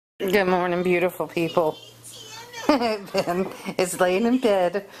Good morning, beautiful people. Ben is laying in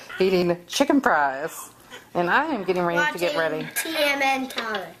bed eating chicken fries, and I am getting ready to get ready. TMN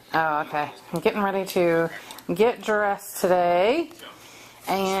Tyler. Oh, okay. I'm getting ready to get dressed today,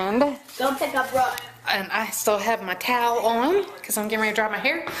 and Go pick up Brooke. And I still have my towel on because I'm getting ready to dry my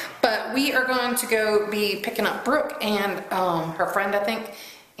hair. But we are going to go be picking up Brooke and her friend, I think,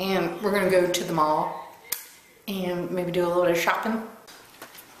 and we're going to go to the mall and maybe do a little bit of shopping.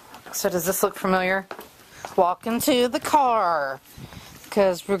 So does this look familiar? Walking to the car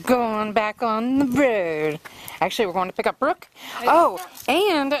because we're going back on the road. Actually, we're going to pick up Brooke. Oh,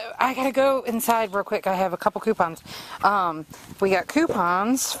 and I gotta go inside real quick. I have a couple coupons. We got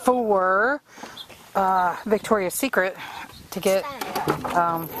coupons for Victoria's Secret to get,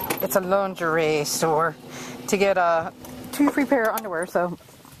 it's a lingerie store, to get 2 free pair of underwear. So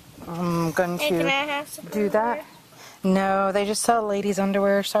I'm going to do that. No, they just sell ladies'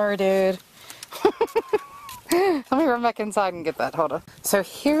 underwear. Sorry, dude. Let me run back inside and get that. Hold on. So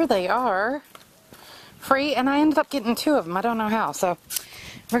here they are. Free, and I ended up getting 2 of them. I don't know how. So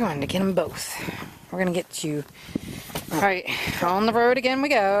we're going to get them both. We're going to get you. Alright, on the road again we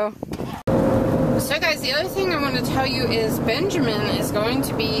go. So guys, the other thing I want to tell you is Benjamin is going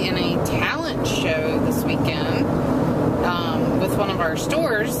to be in a talent show this weekend. With one of our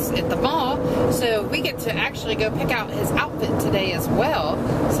stores at the mall, so we get to actually go pick out his outfit today as well,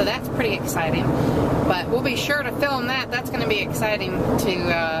 so that's pretty exciting. But we'll be sure to film that. That's going to be exciting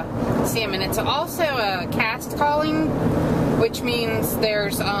to see him. And it's also a cast calling, which means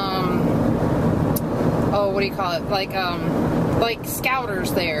there's oh, what do you call it, like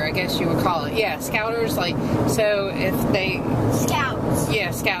scouters there, I guess you would call it. Yeah, scouters. Like, so if they scouts,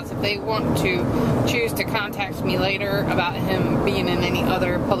 yeah, scouts, if they want to choose to contact me later about him being in any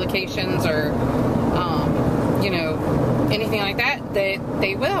other publications or you know, anything like that, they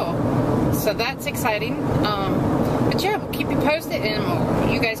will. So that's exciting. But yeah, we'll keep you posted,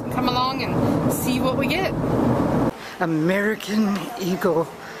 and you guys can come along and see what we get. American Eagle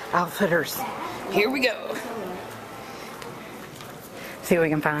Outfitters. Here we go. See what we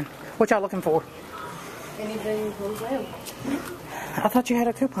can find. What y'all looking for? Anything from them. I thought you had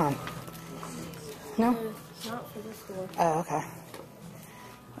a coupon. No? It's not for this store. Oh, okay.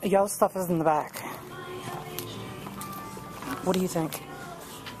 Y'all's stuff is in the back. What do you think?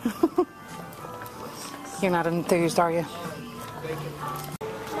 You're not enthused, are you?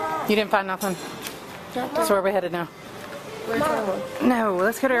 You didn't find nothing? So where are we headed now? No,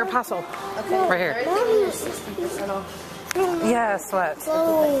 let's go to Aeropostale. Okay. Right here. Yes, what?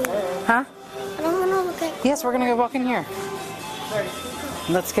 Huh? I don't want to look at. Yes, we're going to go walk in here.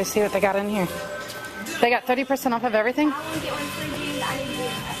 Let's go see what they got in here. They got 30% off of everything?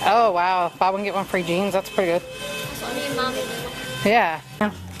 Oh, wow. Buy one, get one free jeans. That's pretty good. Yeah.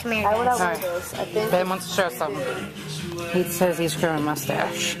 Come here, guys. All right. Ben wants to show us something. He says he's growing a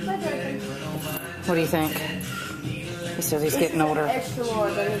mustache. What do you think? He says he's getting older. Extra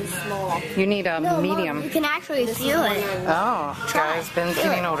large, I need small. You need a medium. Mom, you can actually feel it. Oh, guys, Ben's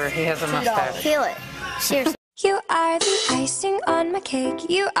getting older. He has a mustache. Feel it. Seriously. You are the icing on my cake.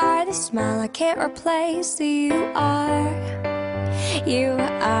 You are the smile I can't replace. You are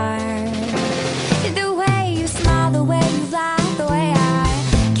the way you smile, the way you laugh, the way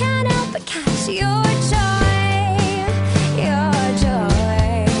I can't help but catch your joy, your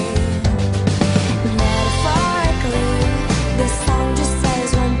joy. Metaphorically, this song just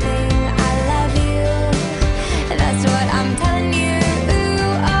says one thing: I love you. That's what I'm telling you.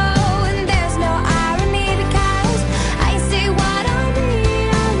 Oh, and there's no irony because I say what I mean.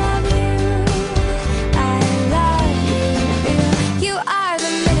 I love you. I love you. You are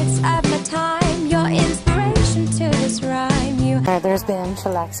the minutes of my time. Your inspiration to this rhyme. Alright, there's Ben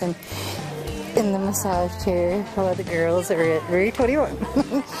chillaxing in the massage chair while the girls are at Route 21.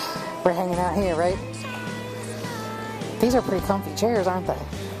 We're hanging out here, right? These are pretty comfy chairs, aren't they?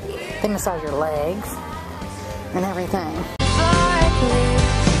 They massage your legs and everything.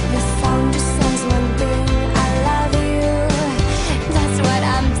 This song just says one thing: I love you. That's what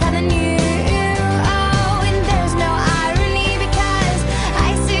I'm telling you. Oh, and there's no irony because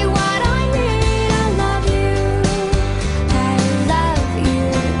I say what I mean. I love you. I love you.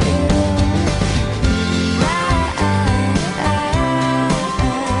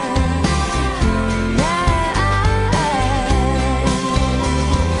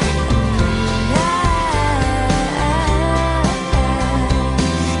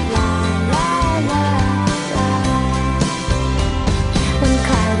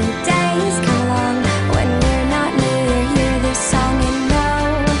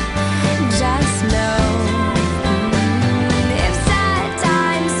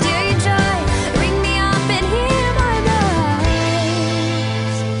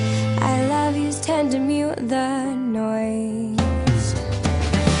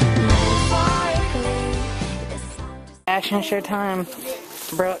 fashion show time.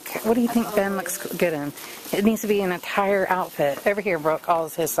 Brooke, what do you think Ben looks good in? It needs to be an entire outfit. Over here, Brooke, all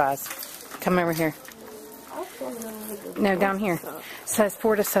is his size. Come over here. No, down here. Size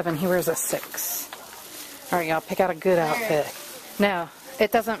 4 to 7. He wears a 6. All right, y'all, pick out a good outfit. No,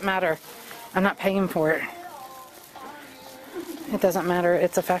 it doesn't matter. I'm not paying for it. It doesn't matter.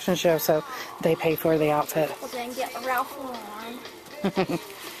 It's a fashion show, so they pay for the outfit. Well, then get Ralph Lauren.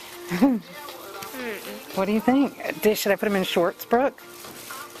 What do you think? Should I put him in shorts, Brooke?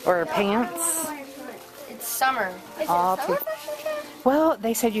 Or pants? It's summer. Is All it summer too- fashion show? Well,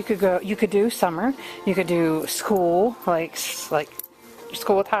 they said you could do summer, you could do school, like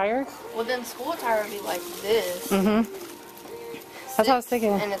school attire. Well, then school attire would be like this. That's what I was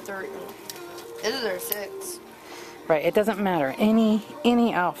thinking. And a 3. This is our 6. Right, it doesn't matter. Any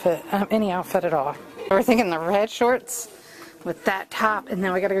outfit at all. We're thinking the red shorts with that top, and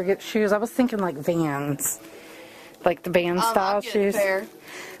then we gotta go get shoes. I was thinking like Vans, like the Vans style shoes.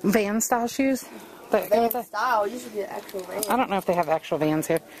 Van style shoes. Van style, you should get actual Vans. I don't know if they have actual Vans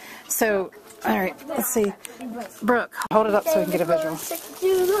here. So, all right, let's see. Brooke, hold it up so we can get a visual.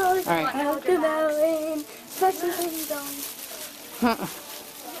 All right.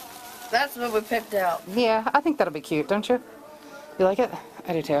 That's what we picked out. Yeah, I think that'll be cute, don't you? You like it?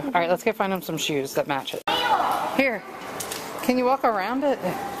 I do too. All right, let's go find them some shoes that match it. Here, can you walk around it?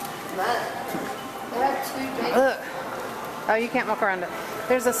 Ugh. Oh, you can't walk around it.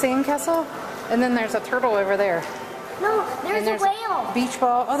 There's a sandcastle, and then there's a turtle over there. No, And there's a whale. beach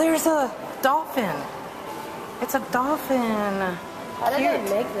ball. Oh, there's a dolphin. It's a dolphin. How did they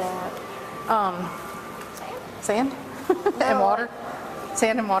make that? Sand and water.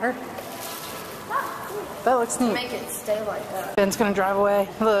 Sand and water. That looks neat. Make it stay like that. Ben's gonna drive away.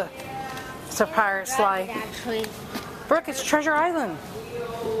 Look, it's a pirate slide. Actually. Brooke, it's Treasure Island.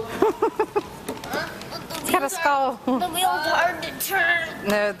 It's got a skull. The wheel's hard to turn.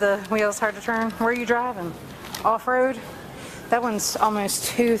 No, the wheel's hard to turn. Where are you driving? Off-road? That one's almost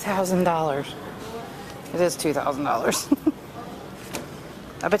 $2,000. It is $2,000.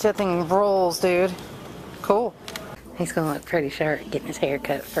 I bet you that thing rolls, dude. Cool. He's gonna look pretty sharp getting his hair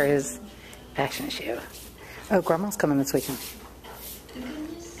cut for his fashion show. Oh, Grandma's coming this weekend.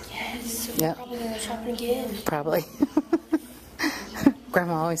 Yes. Yeah. Probably gonna shop again. Probably.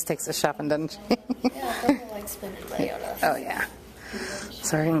 Grandma always takes us shopping, doesn't she? Yeah, Grandma likes spending money on us. Oh, yeah.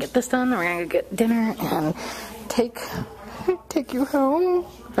 So we're gonna get this done, then we're gonna get dinner and take you home.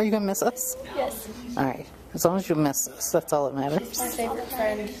 Are you gonna miss us? Yes. Alright. As long as you miss us, that's all that matters. My favorite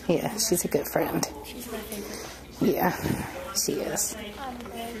friend. Yeah, she's a good friend. She's my favorite. Yeah, she is. I'm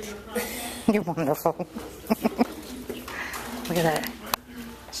good. You're wonderful. Look at that.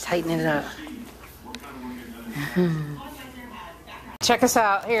 Just tightening it up. Check us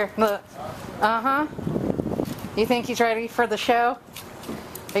out. Here, look. Uh-huh. You think he's ready for the show?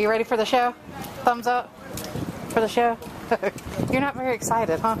 Are you ready for the show? Thumbs up for the show? You're not very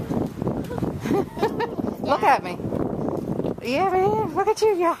excited, huh? Look at me. Yeah, man. Look at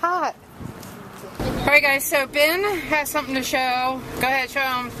you. You're hot. Alright, guys. So Ben has something to show. Go ahead, show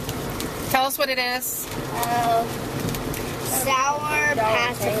him. Tell us what it is. Sour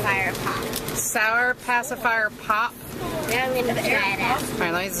pacifier pop. Sour pacifier pop. Now I'm gonna try it out.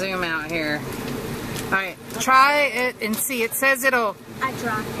 Alright, let me zoom out here. Alright, try it and see. It says it'll... I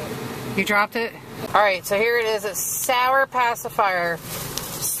dropped it. You dropped it? Alright, so here it is. It's sour pacifier.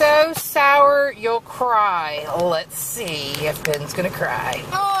 So sour you'll cry. Let's see if Ben's gonna cry.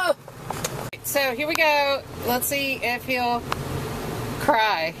 Oh! So here we go. Let's see if he'll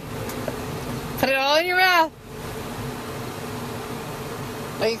cry. Put it all in your mouth.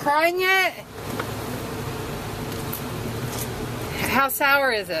 Are you crying yet? How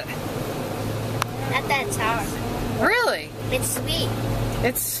sour is it? Not that sour. Really? It's sweet.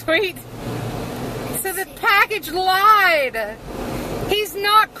 It's sweet. So the package lied. He's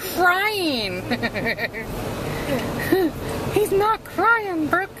not crying. He's not crying,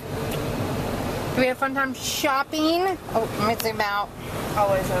 Brooke. Do we have fun time shopping? Oh, let me zoom out.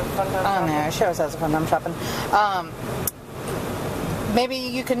 Always have fun time. Oh no, it shows us a fun time shopping. Maybe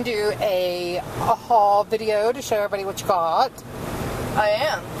you can do a haul video to show everybody what you got. I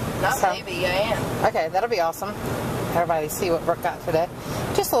am. Not So- maybe, I am. Okay, that'll be awesome. Everybody see what Brooke got today.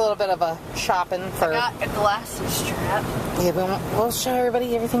 Just a little bit of a shopping for... I got a glasses strap. Yeah, we'll show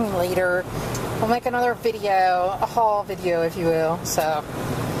everybody everything later. We'll make another video, a haul video, if you will. So,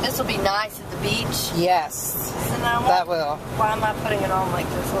 This will be nice at the beach. yes, So now that will. why am I putting it on like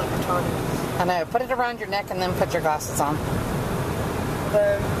this? Look retarded. I know. Put it around your neck and then put your glasses on.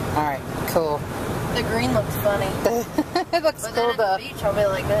 Boom. All right, cool. The green looks funny. It looks But cool then at the beach, I'll be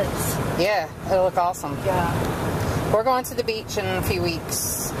like this. Yeah, it'll look awesome. Yeah. We're going to the beach in a few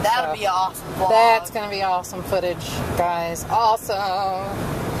weeks. That'll so be awesome. Vlog. That's going to be awesome footage, guys. Awesome.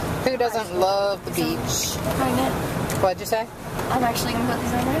 Who doesn't love the beach? What'd you say? I'm actually going to put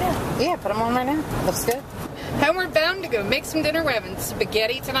these on right now. Yeah, put them on right now. Looks good. Homeward bound to go make some dinner. We're having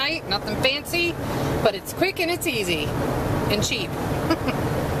spaghetti tonight. Nothing fancy, but it's quick and it's easy and cheap.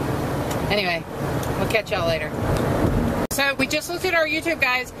 Anyway, we'll catch y'all later. So we just looked at our YouTube,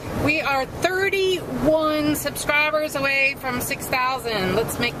 guys. We are 31 subscribers away from 6,000.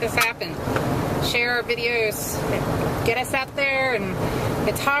 Let's make this happen. Share our videos. Get us out there. And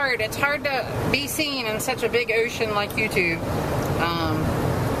it's hard. It's hard to be seen in such a big ocean like YouTube.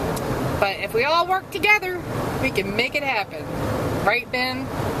 But if we all work together, we can make it happen. Right, Ben?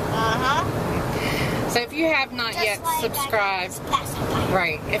 Uh-huh. So if you have not yet subscribed,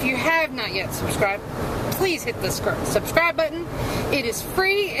 right, if you have not yet subscribed, please hit the subscribe button. It is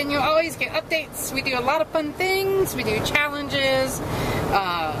free and you'll always get updates. We do a lot of fun things. We do challenges,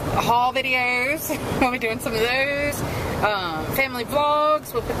 haul videos. We'll be doing some of those. Family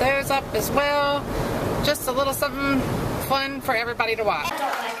vlogs, we'll put those up as well. Just a little something fun for everybody to watch. I don't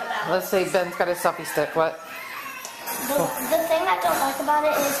like about it. Let's see, Ben's got his selfie stick. What? The thing I don't like about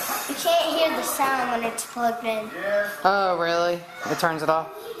it is you can't hear the sound when it's plugged in. Oh, really? It turns it off?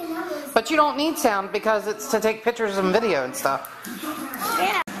 But you don't need sound because it's to take pictures and video and stuff.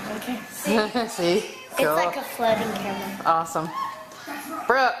 Yeah. Okay. See? It's Cool. like a floating camera. Awesome.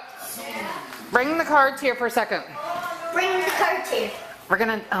 Brooke, bring the cards here for a second. Bring the cards here. We're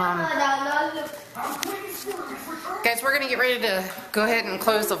gonna, guys, we're gonna get ready to go ahead and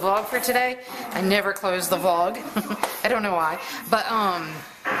close the vlog for today. I never close the vlog. I don't know why. But,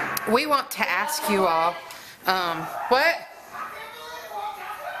 we want to ask you all,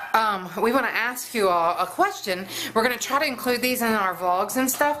 we want to ask you all a question. We're going to try to include these in our vlogs and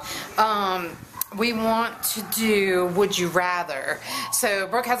stuff. We want to do Would You Rather. So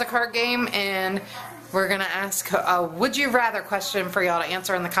Brooke has a card game and we're going to ask a Would You Rather question for y'all to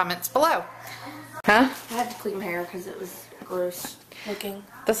answer in the comments below. Huh? I had to clean my hair because it was gross looking.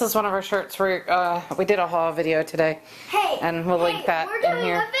 This is one of our shirts. We did a haul video today. Hey. And we'll link that we're in doing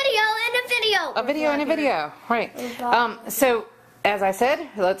here. a video and a video. A video and a video. Right. So, as I said,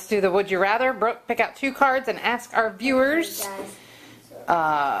 let's do the Would You Rather. Brooke, pick out 2 cards and ask our viewers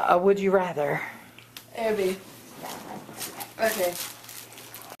a Would You Rather. Abby. Okay.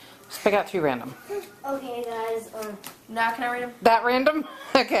 Just pick out 2 random. Okay, guys. Now can I read them? That random?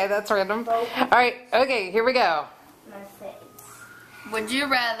 Okay, that's random. Alright, okay, here we go. My face. Would you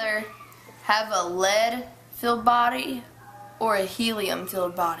rather have a lead-filled body or a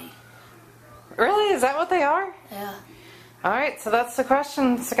helium-filled body? Really? Is that what they are? Yeah. Alright, so that's the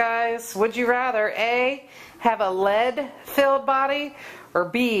questions, guys. Would you rather A, have a lead-filled body, or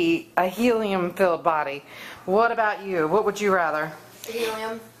B, a helium-filled body? What about you? What would you rather?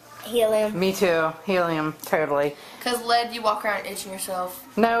 Helium. Helium. Me too. Helium, totally. Because lead, you walk around itching yourself.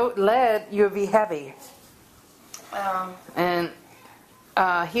 No, lead, you would be heavy. And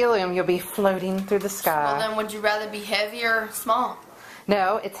helium, you'll be floating through the sky. Well, then would you rather be heavy or small?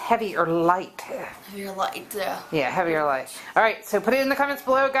 No, it's heavy or light. Heavy or light, yeah. Yeah, heavy or light. Alright, so put it in the comments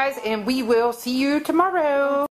below, guys, and we will see you tomorrow.